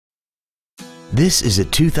This is a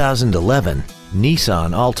 2011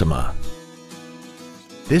 Nissan Altima.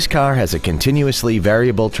 This car has a continuously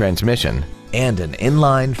variable transmission and an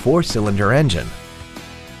inline 4-cylinder engine.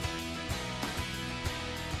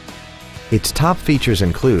 Its top features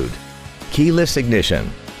include keyless ignition,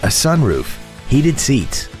 a sunroof, heated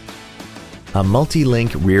seats, a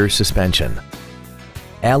multi-link rear suspension,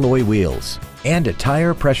 alloy wheels, and a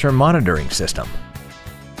tire pressure monitoring system.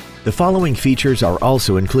 The following features are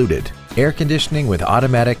also included: air conditioning with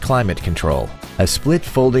automatic climate control, a split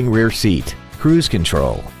folding rear seat, cruise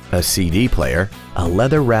control, a CD player, a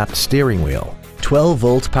leather-wrapped steering wheel,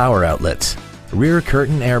 12-volt power outlets, rear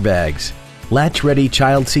curtain airbags, latch-ready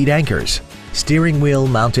child seat anchors, steering wheel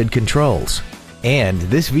mounted controls, and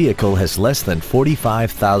this vehicle has less than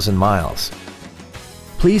 45,000 miles.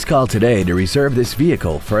 Please call today to reserve this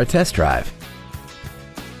vehicle for a test drive.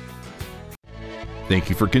 Thank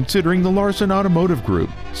you for considering the Larson Automotive Group,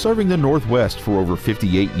 serving the Northwest for over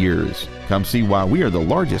 58 years. Come see why we are the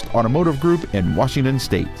largest automotive group in Washington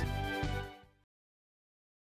State.